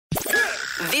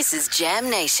This is Jam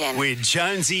Nation. With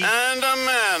Jonesy and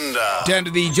Amanda. Down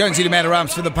to the Jonesy and Amanda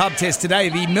Arms for the pub test today.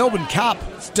 The Melbourne Cup.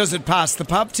 Does it pass the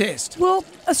pub test? Well,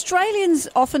 Australians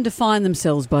often define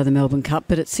themselves by the Melbourne Cup,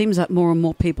 but it seems like more and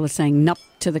more people are saying nup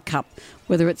to the cup,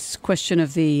 whether it's a question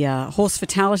of the horse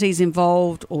fatalities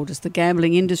involved or just the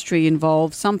gambling industry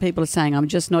involved. Some people are saying, I'm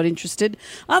just not interested.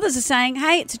 Others are saying,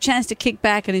 hey, it's a chance to kick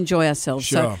back and enjoy ourselves.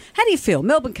 Sure. So how do you feel?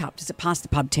 Melbourne Cup, does it pass the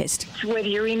pub test? Whether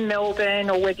you're in Melbourne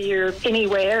or whether you're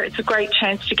anywhere, it's a great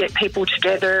chance to get people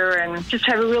together and just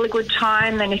have a really good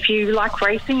time. And if you like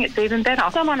racing, it's even better.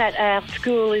 Someone at our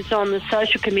school is on the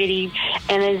social committee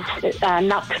and is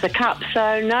nut to the cup.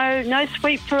 So no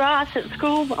sweep for us at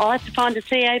school. I'll have to find a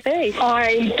CAB.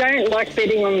 I don't like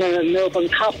betting on the Melbourne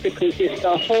Cup because if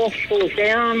the horse falls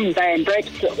down, they break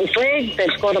its leg,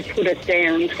 they've got to put it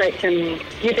down. They can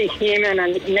give a human a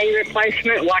knee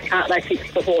replacement. Why can't they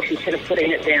fix the horse instead of putting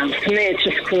it down? To me, it's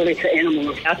just cruelty to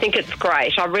animals. I think it's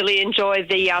great. I really enjoy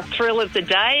the thrill of the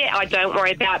day. I don't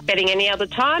worry about betting any other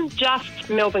time, just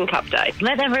Melbourne Cup Day.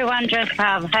 Let everyone just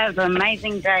have an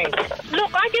amazing day.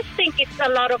 Look, I just think it's a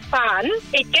lot of fun.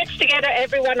 It gets together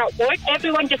everyone at work.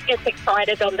 Everyone just gets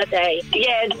excited on the day.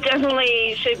 Yeah, it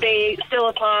definitely should be still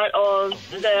a part of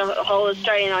the whole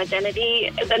Australian identity.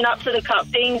 The nut to the cup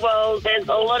thing, well, there's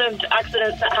a lot of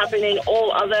accidents that happen in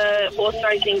all other horse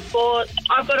racing sports.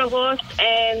 I've got a horse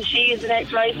and she is an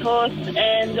ex-race horse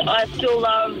and I still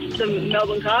love the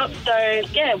Melbourne Cup. So,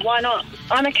 yeah, why not?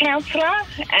 I'm a counsellor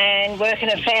and work in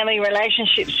a family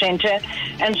relationship centre,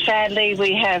 and sadly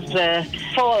we have the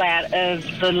fallout of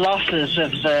the losses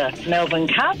of the Melbourne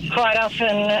Cup. Quite often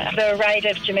the rate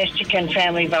of domestic and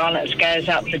family violence goes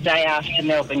up the day after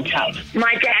Melbourne Cup.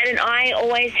 My dad and I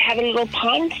always have a little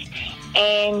punt,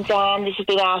 and this will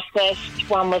be our first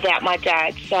one without my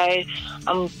dad, so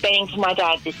I'm betting for my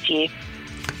dad this year.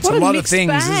 It's What a lot of mixed things,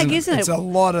 bag, isn't it? It's a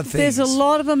lot of things. There's a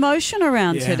lot of emotion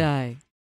around Yeah. today.